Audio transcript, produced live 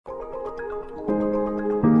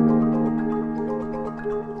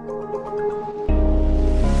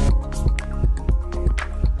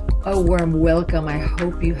A warm welcome. I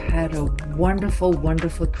hope you had a wonderful,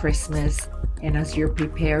 wonderful Christmas. And as you're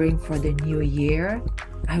preparing for the new year,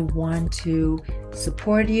 I want to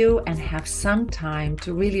support you and have some time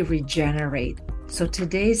to really regenerate. So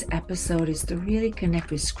today's episode is to really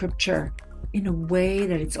connect with scripture in a way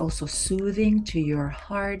that it's also soothing to your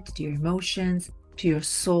heart, to your emotions, to your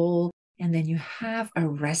soul. And then you have a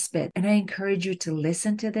respite. And I encourage you to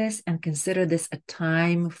listen to this and consider this a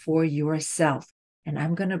time for yourself. And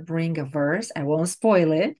I'm going to bring a verse. I won't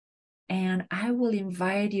spoil it. And I will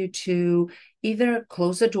invite you to either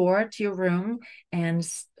close the door to your room and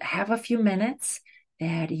have a few minutes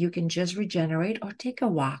that you can just regenerate, or take a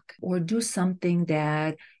walk, or do something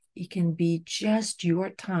that it can be just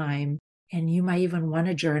your time. And you might even want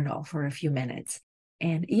to journal for a few minutes.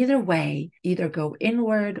 And either way, either go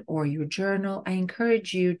inward or you journal. I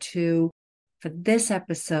encourage you to, for this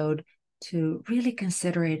episode, to really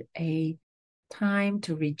consider it a time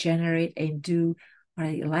to regenerate and do what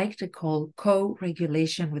I like to call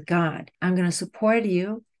co-regulation with God. I'm going to support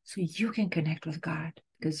you so you can connect with God,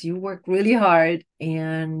 because you work really hard.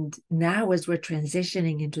 And now, as we're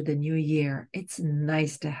transitioning into the new year, it's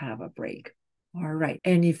nice to have a break. All right.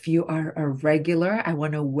 And if you are a regular, I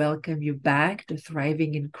want to welcome you back to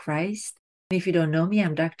Thriving in Christ. If you don't know me,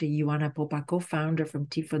 I'm Dr. Ioana Popa, co-founder from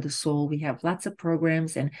Tea for the Soul. We have lots of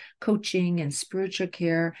programs and coaching and spiritual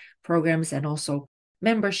care programs, and also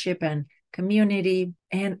membership and community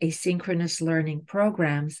and asynchronous learning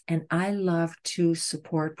programs. And I love to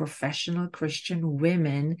support professional Christian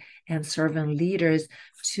women and servant leaders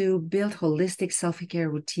to build holistic self-care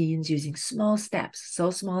routines using small steps, so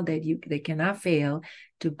small that they cannot fail,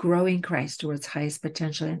 to grow in Christ towards highest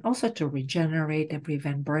potential, and also to regenerate and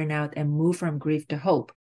prevent burnout and move from grief to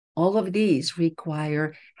hope. All of these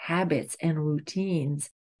require habits and routines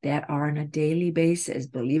that are on a daily basis,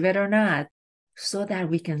 believe it or not, so that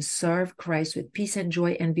we can serve Christ with peace and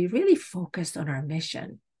joy and be really focused on our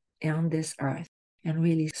mission on this earth and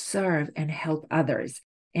really serve and help others.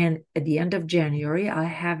 And at the end of January, I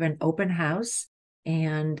have an open house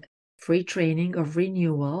and free training of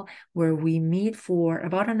renewal, where we meet for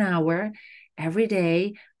about an hour every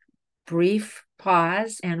day, brief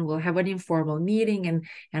pause, and we'll have an informal meeting,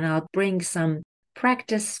 and I'll bring some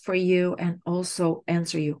practice for you and also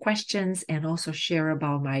answer your questions and also share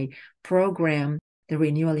about my program, the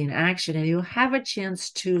Renewal in Action. And you'll have a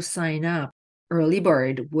chance to sign up early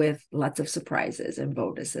bird with lots of surprises and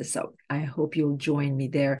bonuses. So I hope you'll join me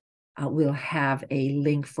there. We'll have a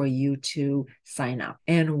link for you to sign up.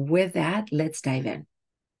 And with that, let's dive in.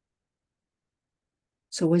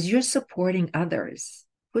 So as you're supporting others,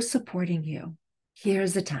 who's supporting you?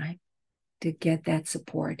 Here's the time to get that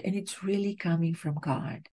support. And it's really coming from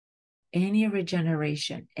God. Any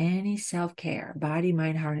regeneration, any self-care, body,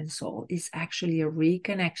 mind, heart, and soul, is actually a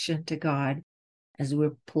reconnection to God, as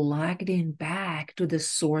we're plugged in back to the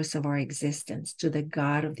source of our existence, to the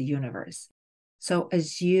God of the universe. So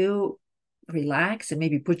as you relax and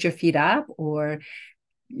maybe put your feet up, or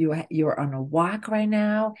you're on a walk right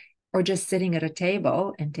now, or just sitting at a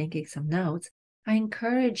table and taking some notes, I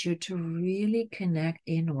encourage you to really connect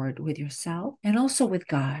inward with yourself and also with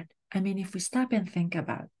God. I mean, if we stop and think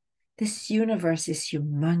about it, this universe is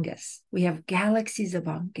humongous. We have galaxies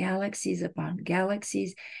upon galaxies upon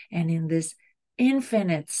galaxies. And in this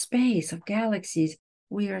infinite space of galaxies,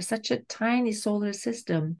 we are such a tiny solar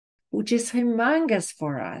system, which is humongous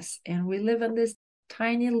for us. And we live on this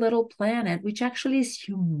tiny little planet, which actually is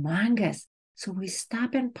humongous. So we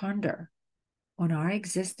stop and ponder on our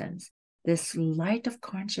existence, this light of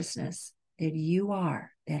consciousness that you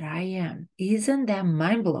are, that I am. Isn't that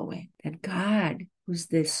mind-blowing? That God, who's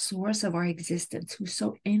the source of our existence, who's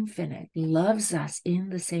so infinite, loves us in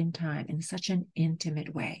the same time in such an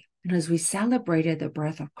intimate way. And as we celebrated the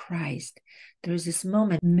birth of Christ, there's this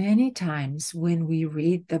moment many times when we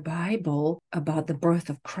read the Bible about the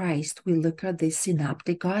birth of Christ, we look at the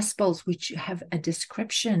synoptic gospels, which have a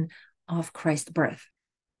description of Christ's birth.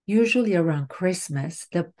 Usually around Christmas,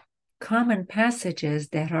 the common passages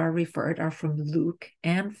that are referred are from Luke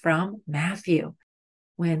and from Matthew,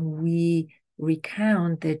 when we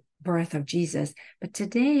recount the birth of Jesus. But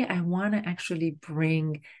today I want to actually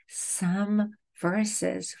bring some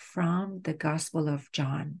verses from the Gospel of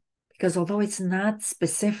John, because although it's not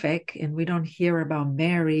specific and we don't hear about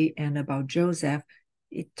Mary and about Joseph,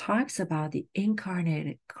 it talks about the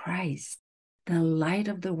incarnated Christ, the light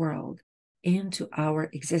of the world, into our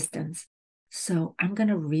existence. So I'm going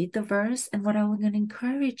to read the verse, and what I'm going to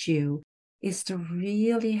encourage you is to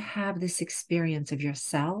really have this experience of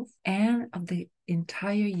yourself and of the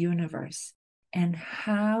entire universe, and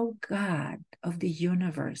how God of the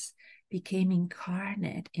universe became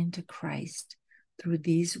incarnate into Christ through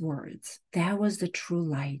these words. That was the true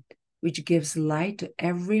light, which gives light to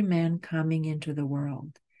every man coming into the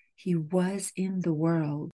world. He was in the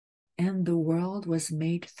world, and the world was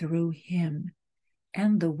made through him,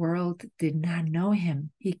 and the world did not know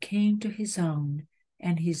him. He came to his own,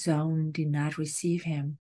 and his own did not receive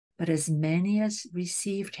him. But as many as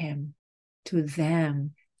received him, to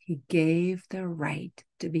them he gave the right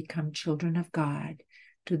to become children of God,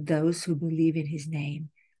 to those who believe in his name,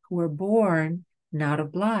 who were born not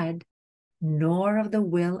of blood, nor of the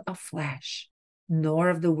will of flesh, nor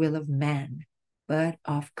of the will of man, but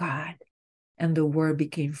of God. And the Word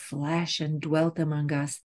became flesh and dwelt among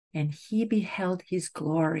us, and he beheld his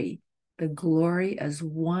glory, the glory as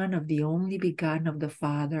one of the only begotten of the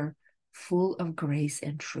Father, full of grace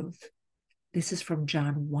and truth. This is from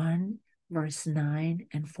John 1, verse 9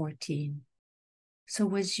 and 14.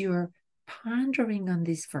 So as you're pondering on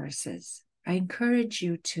these verses, I encourage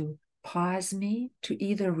you to pause me to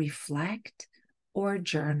either reflect or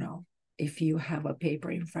journal if you have a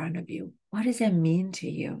paper in front of you. What does it mean to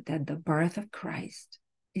you that the birth of Christ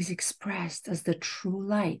is expressed as the true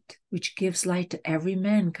light, which gives light to every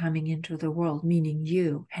man coming into the world, meaning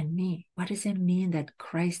you and me? What does it mean that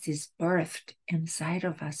Christ is birthed inside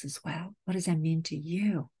of us as well? What does that mean to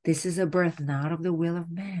you? This is a birth not of the will of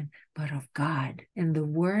man, but of God. And the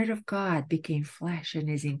Word of God became flesh and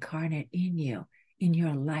is incarnate in you, in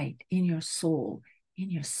your light, in your soul, in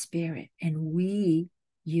your spirit. And we,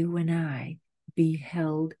 you and I,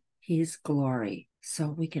 beheld his glory. So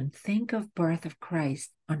we can think of birth of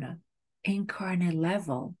Christ on an incarnate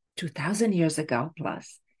level 2,000 years ago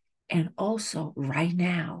plus, and also right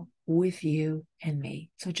now with you and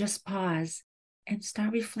me. So just pause and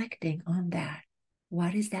start reflecting on that.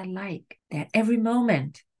 What is that like? That every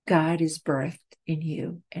moment God is birthed in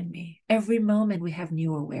you and me. Every moment we have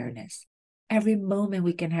new awareness. Every moment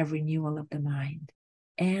we can have renewal of the mind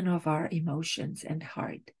and of our emotions and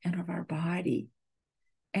heart and of our body.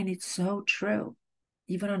 And it's so true.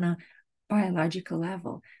 Even on a biological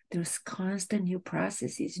level, there's constant new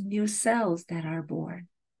processes, new cells that are born.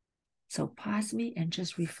 So pause me and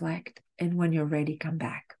just reflect. And when you're ready, come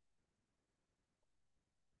back.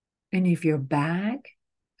 And if you're back,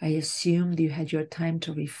 I assumed you had your time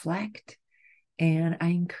to reflect. And I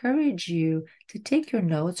encourage you to take your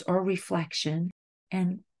notes or reflection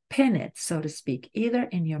and pin it, so to speak, either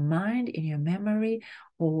in your mind, in your memory,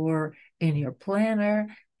 or in your planner.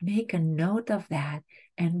 Make a note of that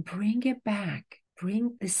and bring it back.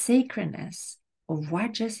 Bring the sacredness of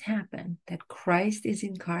what just happened, that Christ is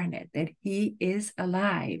incarnate, that he is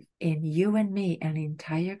alive in you and me and the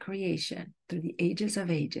entire creation through the ages of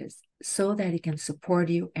ages, so that it can support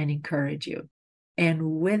you and encourage you. And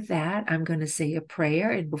with that, I'm going to say a prayer.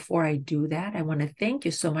 And before I do that, I want to thank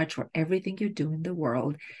you so much for everything you do in the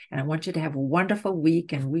world. And I want you to have a wonderful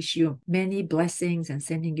week and wish you many blessings and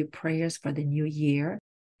sending you prayers for the new year.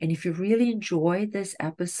 And if you really enjoyed this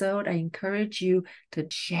episode, I encourage you to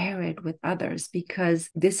share it with others, because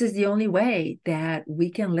this is the only way that we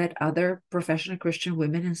can let other professional Christian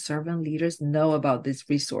women and servant leaders know about this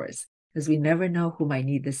resource, because we never know who might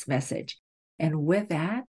need this message. And with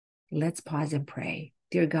that, let's pause and pray.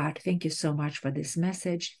 Dear God, thank you so much for this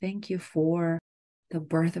message. Thank you for the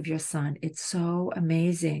birth of your Son. It's so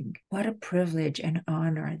amazing. What a privilege and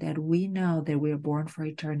honor that we know that we are born for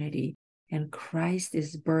eternity, and Christ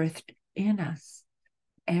is birthed in us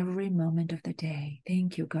every moment of the day.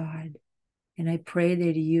 Thank you, God. And I pray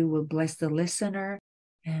that you will bless the listener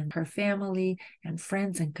and her family and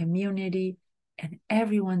friends and community and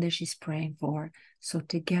everyone that she's praying for. So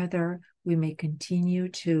together we may continue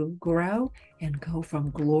to grow and go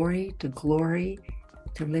from glory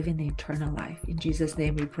to living the eternal life. In Jesus'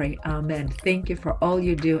 name we pray. Amen. Thank you for all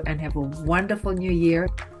you do, and have a wonderful new year.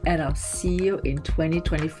 And I'll see you in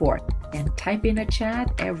 2024. And type in a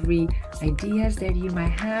chat every ideas that you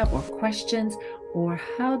might have, or questions, or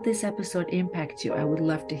how this episode impacts you. I would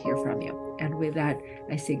love to hear from you. And with that,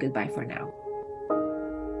 I say goodbye for now.